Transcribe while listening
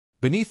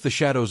Beneath the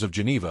shadows of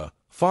Geneva,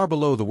 far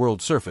below the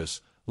world's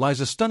surface,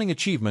 lies a stunning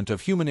achievement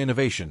of human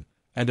innovation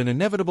and an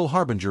inevitable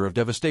harbinger of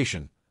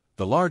devastation,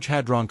 the Large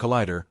Hadron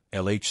Collider,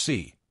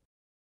 LHC.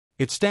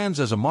 It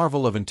stands as a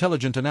marvel of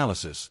intelligent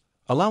analysis,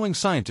 allowing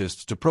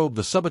scientists to probe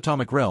the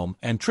subatomic realm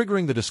and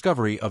triggering the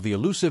discovery of the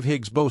elusive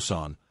Higgs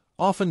boson,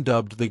 often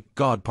dubbed the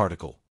God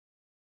particle.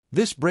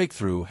 This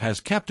breakthrough has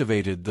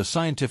captivated the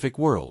scientific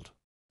world.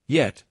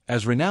 Yet,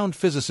 as renowned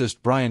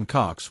physicist Brian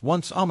Cox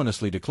once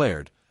ominously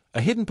declared,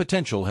 a hidden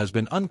potential has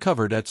been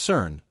uncovered at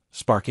CERN,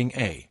 sparking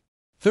a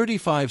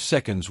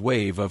 35-second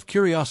wave of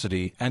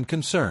curiosity and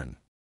concern.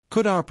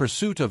 Could our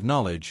pursuit of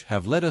knowledge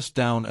have led us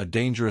down a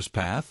dangerous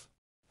path?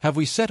 Have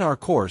we set our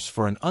course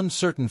for an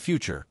uncertain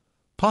future,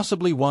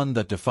 possibly one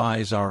that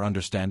defies our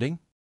understanding?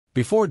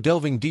 Before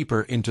delving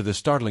deeper into this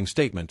startling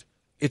statement,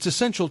 it's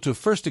essential to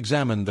first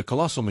examine the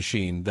colossal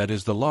machine that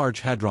is the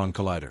Large Hadron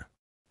Collider.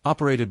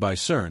 Operated by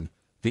CERN,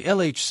 the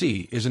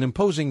LHC is an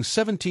imposing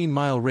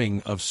 17-mile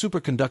ring of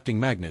superconducting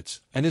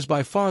magnets and is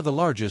by far the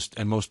largest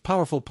and most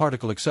powerful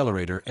particle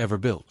accelerator ever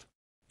built.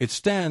 It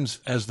stands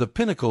as the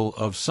pinnacle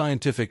of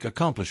scientific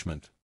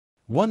accomplishment.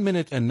 1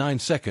 minute and 9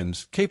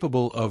 seconds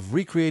capable of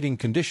recreating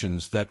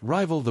conditions that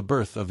rival the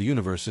birth of the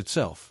universe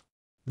itself.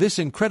 This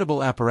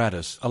incredible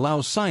apparatus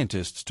allows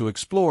scientists to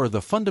explore the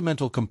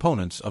fundamental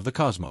components of the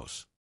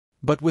cosmos.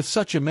 But with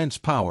such immense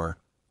power,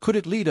 could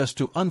it lead us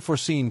to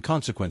unforeseen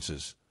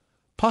consequences,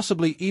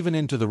 possibly even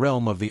into the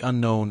realm of the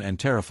unknown and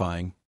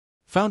terrifying?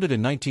 Founded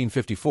in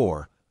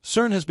 1954,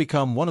 CERN has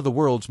become one of the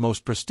world's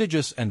most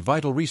prestigious and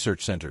vital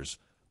research centers,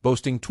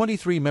 boasting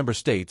 23 member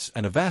states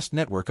and a vast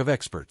network of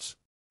experts.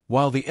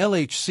 While the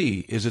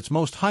LHC is its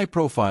most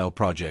high-profile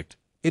project,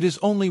 it is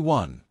only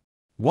 1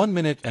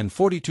 minute and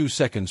 42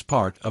 seconds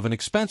part of an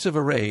expansive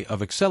array of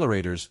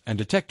accelerators and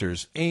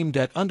detectors aimed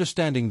at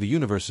understanding the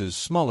universe's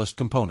smallest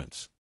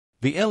components.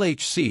 The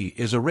LHC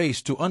is a race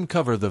to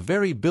uncover the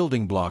very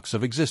building blocks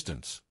of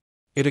existence.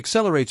 It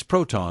accelerates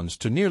protons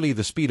to nearly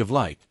the speed of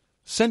light,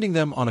 sending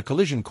them on a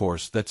collision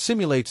course that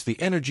simulates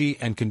the energy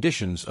and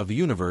conditions of the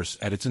universe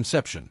at its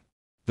inception.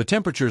 The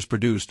temperatures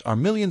produced are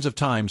millions of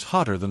times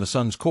hotter than the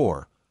sun's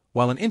core,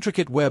 while an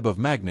intricate web of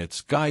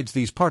magnets guides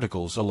these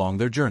particles along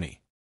their journey.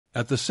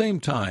 At the same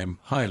time,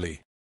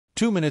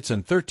 2 minutes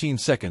and 13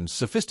 seconds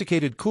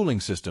sophisticated cooling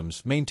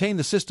systems maintain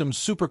the system's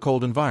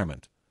supercold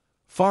environment,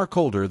 far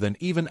colder than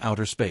even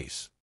outer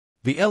space.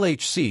 The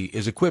LHC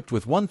is equipped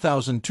with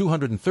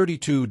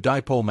 1,232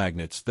 dipole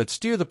magnets that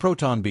steer the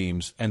proton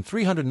beams and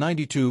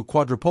 392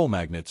 quadrupole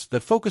magnets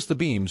that focus the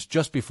beams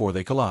just before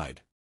they collide.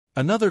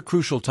 Another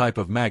crucial type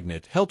of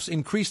magnet helps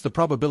increase the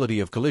probability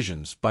of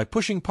collisions by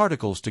pushing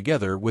particles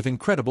together with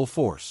incredible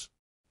force.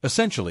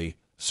 Essentially,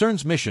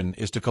 CERN's mission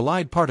is to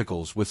collide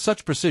particles with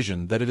such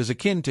precision that it is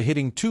akin to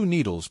hitting two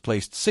needles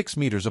placed 6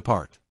 meters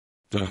apart.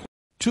 The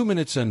 2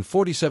 minutes and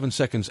 47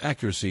 seconds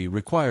accuracy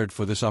required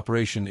for this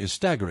operation is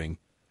staggering,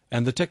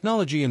 and the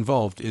technology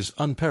involved is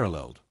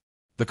unparalleled.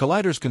 The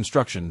collider's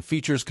construction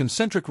features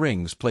concentric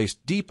rings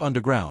placed deep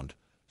underground,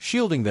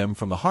 shielding them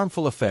from the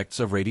harmful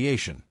effects of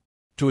radiation.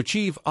 To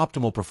achieve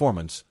optimal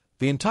performance,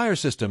 the entire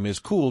system is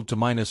cooled to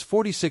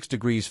 -46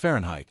 degrees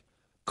Fahrenheit,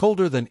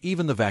 colder than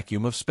even the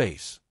vacuum of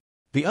space.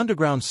 The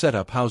underground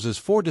setup houses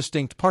 4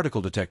 distinct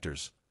particle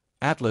detectors,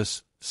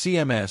 Atlas,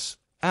 CMS,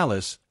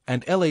 ALICE,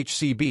 and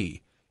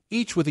LHCb,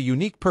 each with a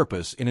unique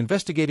purpose in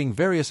investigating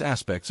various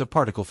aspects of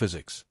particle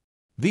physics.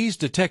 These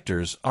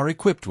detectors are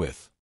equipped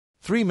with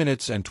 3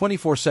 minutes and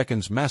 24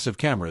 seconds massive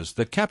cameras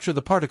that capture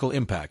the particle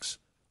impacts,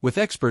 with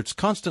experts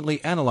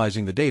constantly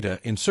analyzing the data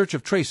in search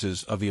of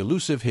traces of the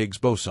elusive Higgs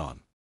boson.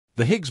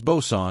 The Higgs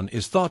boson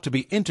is thought to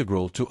be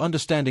integral to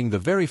understanding the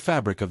very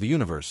fabric of the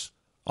universe,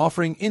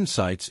 offering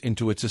insights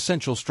into its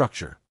essential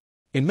structure.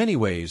 In many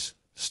ways,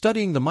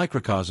 studying the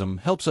microcosm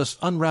helps us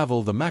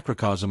unravel the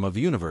macrocosm of the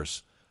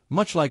universe,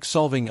 much like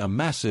solving a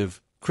massive,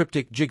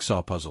 cryptic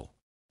jigsaw puzzle.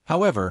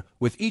 However,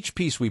 with each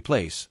piece we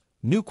place,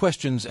 new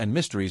questions and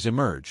mysteries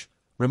emerge,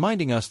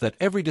 reminding us that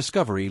every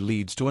discovery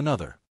leads to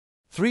another.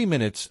 3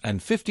 minutes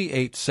and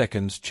 58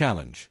 seconds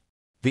challenge.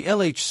 The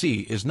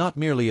LHC is not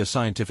merely a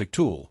scientific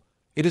tool,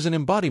 it is an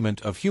embodiment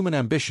of human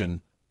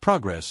ambition,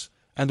 progress,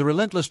 and the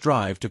relentless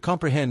drive to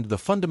comprehend the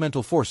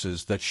fundamental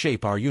forces that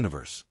shape our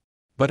universe.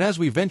 But as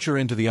we venture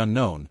into the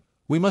unknown,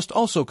 we must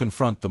also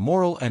confront the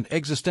moral and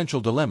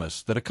existential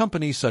dilemmas that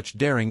accompany such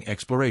daring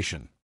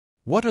exploration.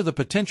 What are the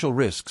potential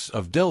risks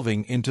of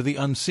delving into the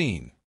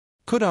unseen?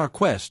 Could our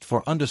quest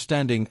for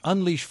understanding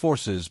unleash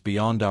forces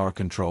beyond our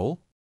control?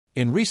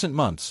 In recent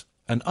months,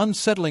 an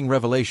unsettling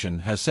revelation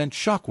has sent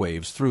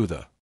shockwaves through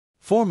the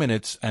 4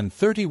 minutes and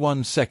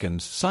 31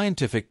 seconds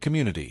scientific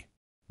community.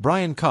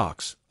 Brian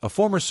Cox, a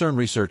former CERN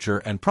researcher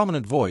and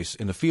prominent voice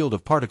in the field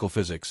of particle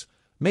physics,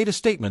 made a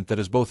statement that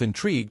has both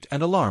intrigued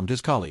and alarmed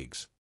his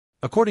colleagues.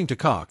 According to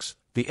Cox,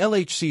 the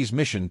LHC's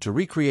mission to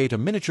recreate a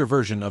miniature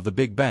version of the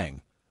Big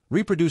Bang,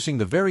 reproducing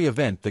the very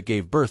event that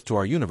gave birth to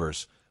our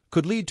universe,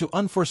 could lead to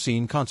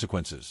unforeseen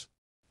consequences.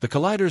 The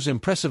collider's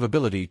impressive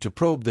ability to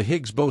probe the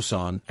Higgs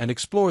boson and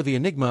explore the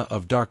enigma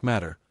of dark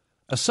matter,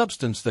 a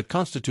substance that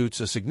constitutes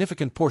a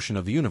significant portion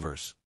of the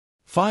universe,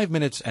 5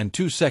 minutes and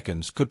 2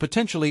 seconds could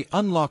potentially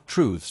unlock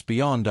truths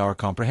beyond our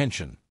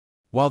comprehension.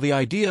 While the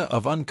idea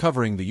of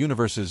uncovering the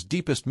universe's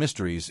deepest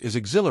mysteries is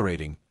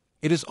exhilarating,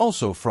 it is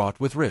also fraught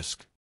with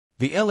risk.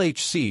 The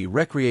LHC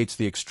recreates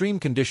the extreme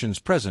conditions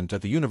present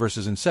at the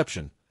universe's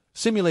inception,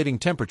 simulating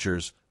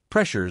temperatures,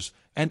 pressures,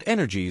 and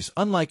energies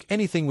unlike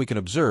anything we can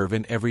observe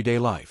in everyday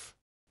life.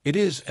 It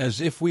is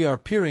as if we are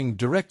peering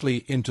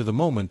directly into the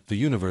moment the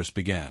universe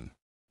began.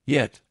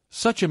 Yet,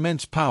 such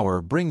immense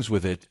power brings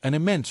with it an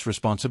immense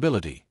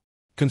responsibility.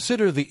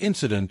 Consider the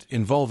incident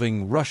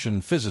involving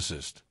Russian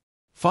physicist.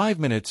 5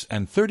 minutes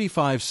and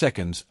 35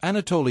 seconds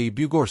Anatoly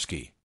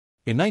Bugorsky.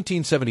 In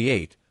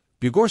 1978,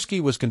 Bugorsky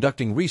was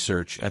conducting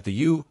research at the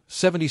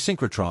U-70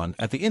 synchrotron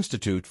at the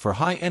Institute for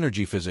High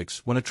Energy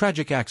Physics when a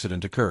tragic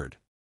accident occurred.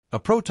 A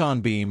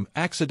proton beam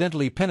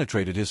accidentally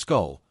penetrated his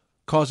skull,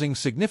 causing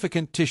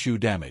significant tissue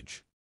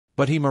damage.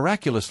 But he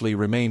miraculously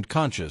remained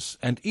conscious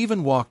and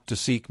even walked to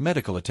seek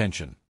medical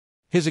attention.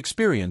 His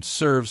experience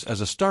serves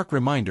as a stark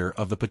reminder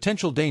of the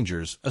potential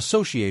dangers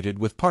associated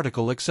with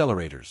particle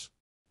accelerators.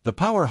 The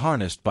power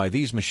harnessed by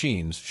these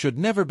machines should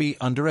never be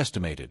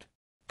underestimated.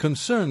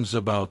 Concerns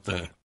about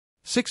the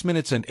 6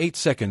 minutes and 8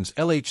 seconds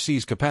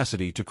LHC's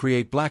capacity to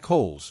create black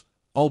holes,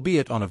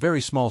 albeit on a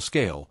very small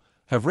scale,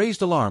 have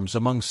raised alarms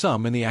among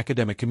some in the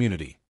academic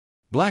community.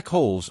 Black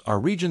holes are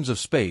regions of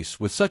space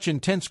with such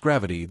intense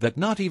gravity that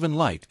not even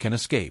light can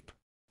escape.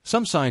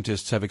 Some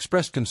scientists have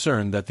expressed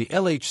concern that the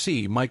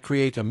LHC might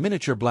create a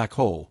miniature black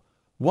hole,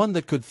 one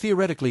that could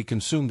theoretically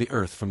consume the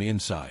Earth from the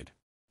inside.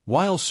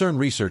 While CERN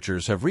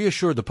researchers have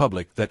reassured the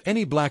public that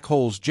any black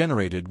holes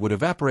generated would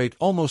evaporate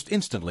almost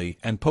instantly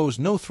and pose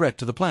no threat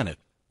to the planet,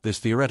 this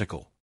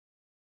theoretical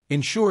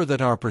ensure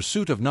that our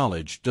pursuit of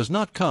knowledge does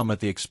not come at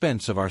the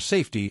expense of our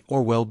safety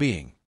or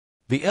well-being.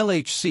 The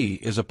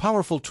LHC is a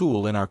powerful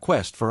tool in our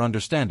quest for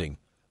understanding,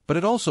 but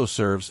it also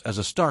serves as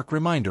a stark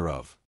reminder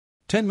of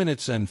 10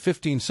 minutes and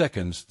 15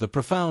 seconds the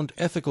profound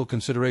ethical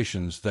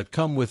considerations that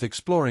come with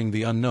exploring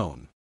the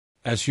unknown.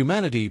 As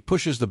humanity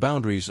pushes the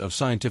boundaries of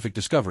scientific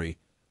discovery,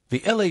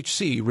 the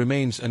LHC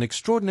remains an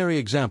extraordinary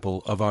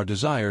example of our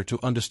desire to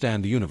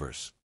understand the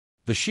universe.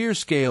 The sheer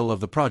scale of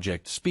the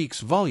project speaks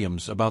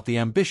volumes about the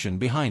ambition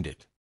behind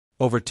it.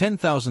 Over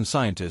 10,000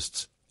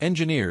 scientists,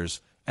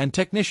 engineers, and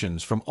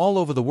technicians from all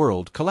over the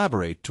world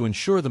collaborate to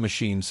ensure the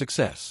machine's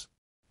success.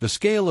 The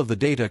scale of the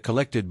data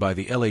collected by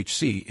the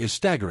LHC is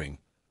staggering,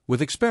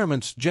 with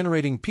experiments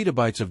generating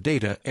petabytes of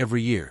data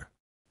every year.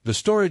 The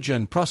storage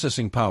and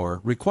processing power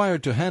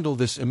required to handle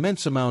this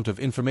immense amount of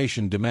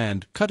information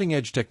demand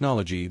cutting-edge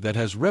technology that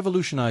has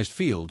revolutionized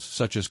fields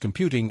such as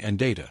computing and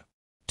data.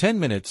 10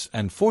 minutes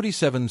and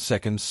 47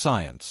 seconds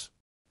science.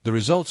 The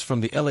results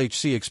from the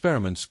LHC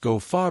experiments go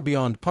far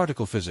beyond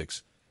particle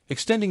physics,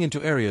 extending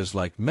into areas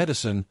like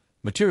medicine,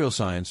 material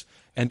science,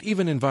 and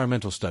even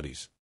environmental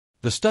studies.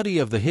 The study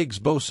of the Higgs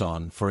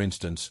boson, for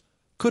instance,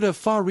 could have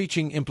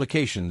far-reaching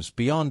implications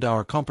beyond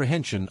our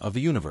comprehension of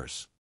the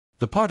universe.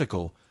 The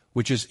particle,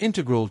 which is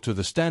integral to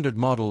the standard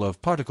model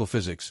of particle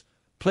physics,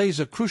 plays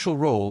a crucial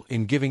role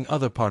in giving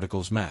other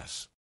particles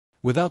mass.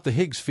 Without the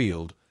Higgs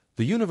field,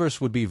 the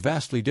universe would be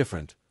vastly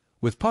different,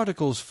 with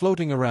particles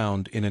floating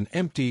around in an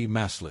empty,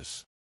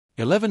 massless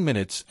 11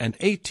 minutes and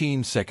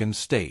 18 seconds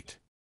state.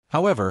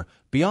 However,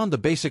 beyond the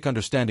basic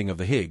understanding of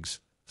the Higgs,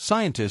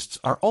 scientists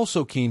are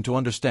also keen to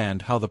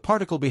understand how the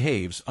particle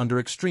behaves under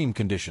extreme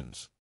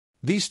conditions.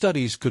 These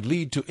studies could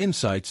lead to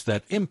insights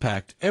that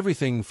impact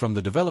everything from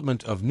the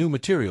development of new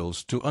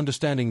materials to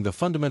understanding the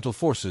fundamental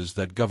forces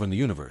that govern the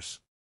universe.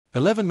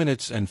 11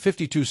 minutes and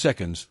 52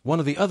 seconds. One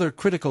of the other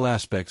critical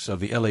aspects of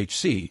the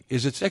LHC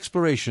is its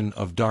exploration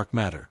of dark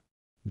matter.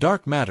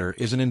 Dark matter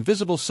is an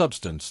invisible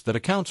substance that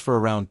accounts for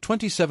around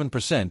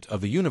 27%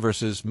 of the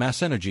universe's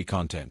mass-energy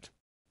content.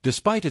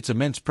 Despite its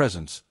immense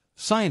presence,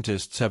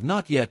 scientists have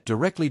not yet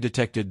directly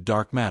detected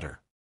dark matter.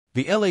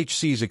 The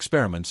LHC's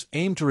experiments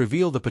aim to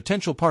reveal the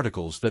potential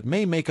particles that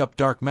may make up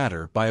dark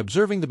matter by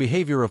observing the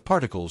behavior of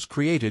particles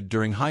created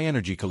during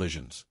high-energy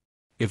collisions.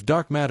 If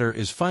dark matter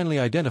is finally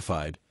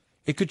identified,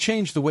 it could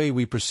change the way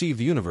we perceive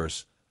the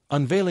universe,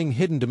 unveiling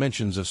hidden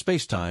dimensions of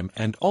spacetime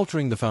and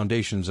altering the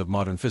foundations of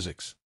modern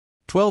physics.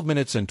 12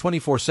 minutes and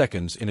 24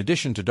 seconds. In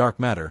addition to dark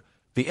matter,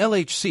 the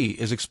LHC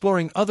is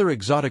exploring other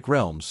exotic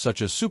realms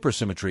such as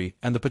supersymmetry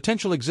and the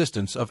potential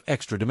existence of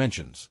extra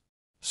dimensions.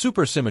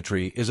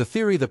 Supersymmetry is a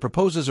theory that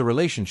proposes a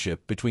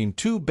relationship between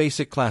two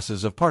basic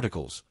classes of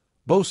particles,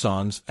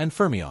 bosons and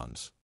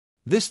fermions.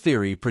 This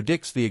theory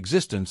predicts the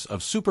existence of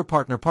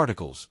superpartner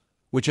particles,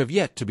 which have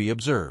yet to be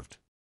observed.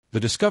 The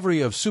discovery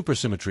of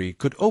supersymmetry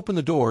could open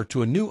the door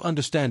to a new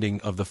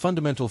understanding of the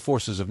fundamental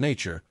forces of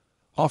nature,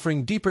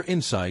 offering deeper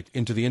insight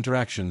into the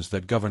interactions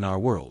that govern our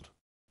world.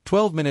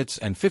 12 minutes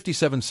and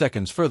 57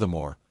 seconds.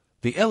 Furthermore,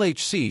 the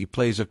LHC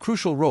plays a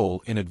crucial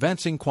role in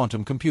advancing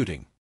quantum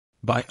computing.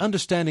 By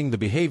understanding the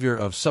behavior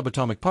of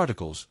subatomic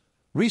particles,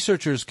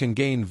 researchers can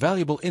gain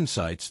valuable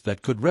insights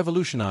that could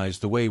revolutionize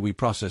the way we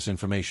process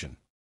information.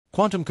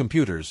 Quantum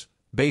computers,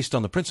 based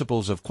on the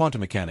principles of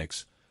quantum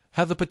mechanics,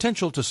 have the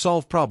potential to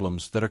solve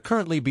problems that are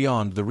currently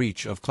beyond the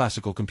reach of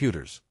classical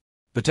computers.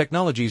 The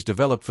technologies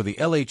developed for the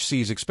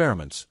LHC's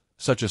experiments,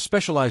 such as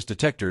specialized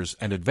detectors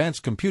and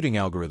advanced computing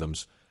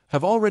algorithms,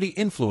 have already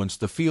influenced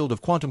the field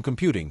of quantum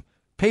computing,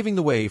 paving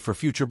the way for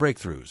future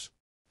breakthroughs.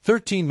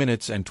 13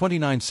 minutes and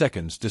 29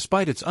 seconds.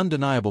 Despite its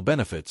undeniable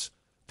benefits,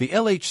 the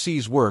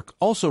LHC's work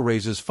also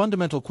raises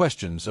fundamental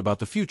questions about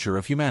the future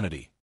of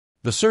humanity.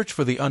 The search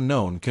for the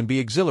unknown can be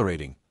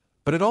exhilarating,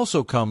 but it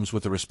also comes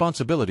with the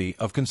responsibility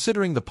of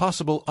considering the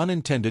possible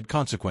unintended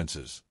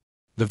consequences.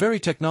 The very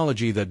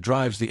technology that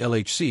drives the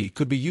LHC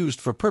could be used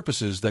for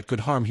purposes that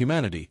could harm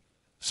humanity,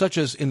 such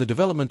as in the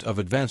development of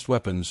advanced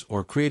weapons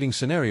or creating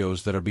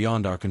scenarios that are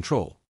beyond our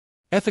control.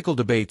 Ethical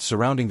debates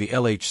surrounding the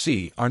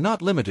LHC are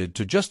not limited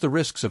to just the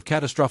risks of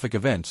catastrophic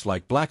events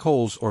like black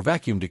holes or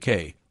vacuum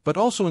decay, but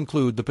also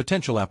include the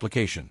potential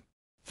application.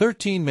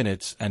 13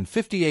 minutes and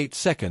 58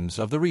 seconds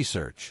of the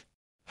research.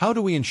 How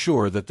do we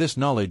ensure that this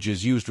knowledge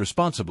is used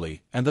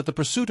responsibly and that the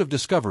pursuit of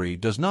discovery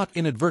does not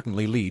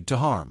inadvertently lead to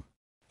harm?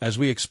 As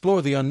we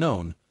explore the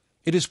unknown,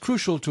 it is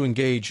crucial to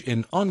engage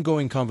in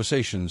ongoing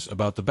conversations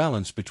about the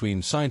balance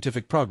between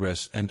scientific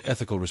progress and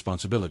ethical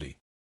responsibility.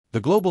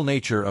 The global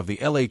nature of the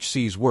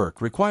LHC's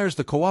work requires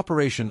the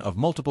cooperation of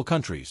multiple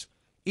countries,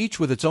 each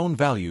with its own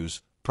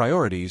values,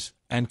 priorities,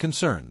 and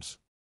concerns.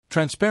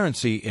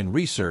 Transparency in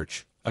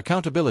research,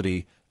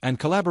 accountability, and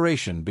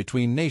collaboration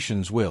between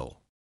nations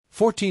will,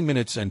 14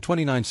 minutes and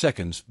 29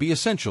 seconds, be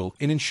essential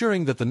in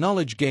ensuring that the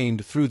knowledge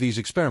gained through these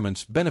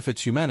experiments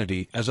benefits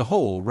humanity as a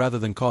whole rather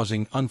than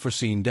causing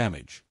unforeseen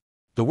damage.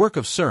 The work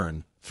of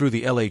CERN, through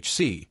the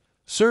LHC,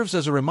 serves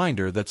as a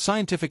reminder that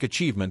scientific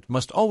achievement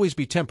must always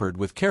be tempered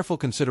with careful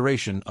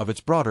consideration of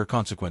its broader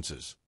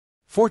consequences.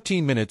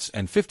 14 minutes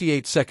and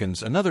 58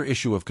 seconds. Another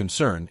issue of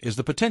concern is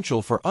the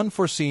potential for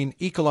unforeseen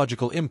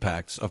ecological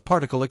impacts of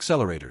particle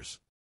accelerators.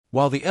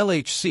 While the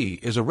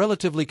LHC is a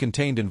relatively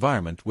contained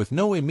environment with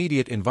no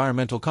immediate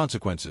environmental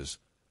consequences,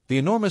 the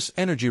enormous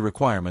energy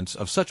requirements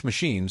of such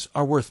machines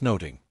are worth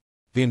noting.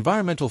 The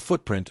environmental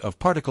footprint of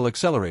particle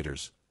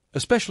accelerators,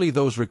 especially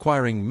those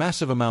requiring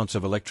massive amounts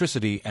of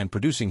electricity and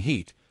producing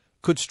heat,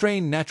 could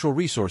strain natural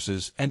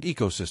resources and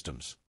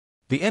ecosystems.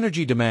 The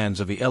energy demands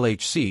of the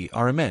LHC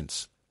are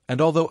immense, and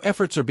although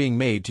efforts are being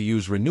made to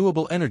use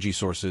renewable energy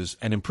sources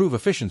and improve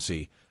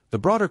efficiency, the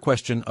broader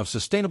question of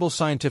sustainable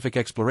scientific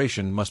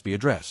exploration must be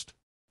addressed.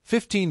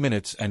 15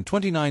 minutes and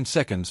 29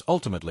 seconds.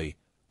 Ultimately,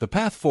 the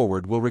path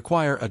forward will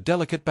require a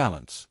delicate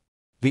balance.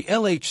 The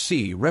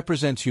LHC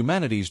represents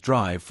humanity's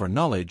drive for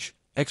knowledge,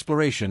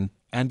 exploration,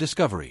 and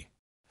discovery.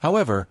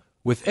 However,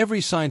 with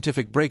every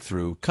scientific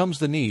breakthrough comes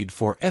the need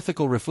for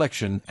ethical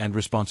reflection and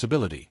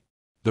responsibility.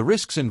 The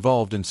risks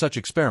involved in such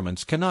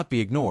experiments cannot be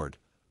ignored,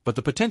 but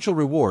the potential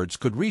rewards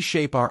could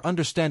reshape our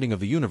understanding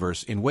of the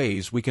universe in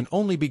ways we can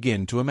only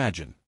begin to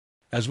imagine.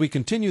 As we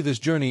continue this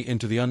journey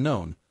into the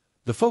unknown,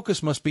 the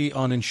focus must be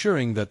on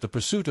ensuring that the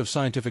pursuit of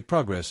scientific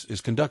progress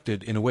is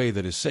conducted in a way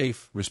that is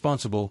safe,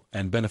 responsible,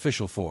 and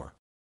beneficial for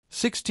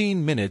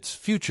 16 minutes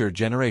future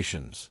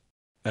generations.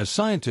 As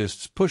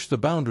scientists push the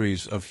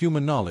boundaries of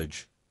human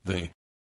knowledge, the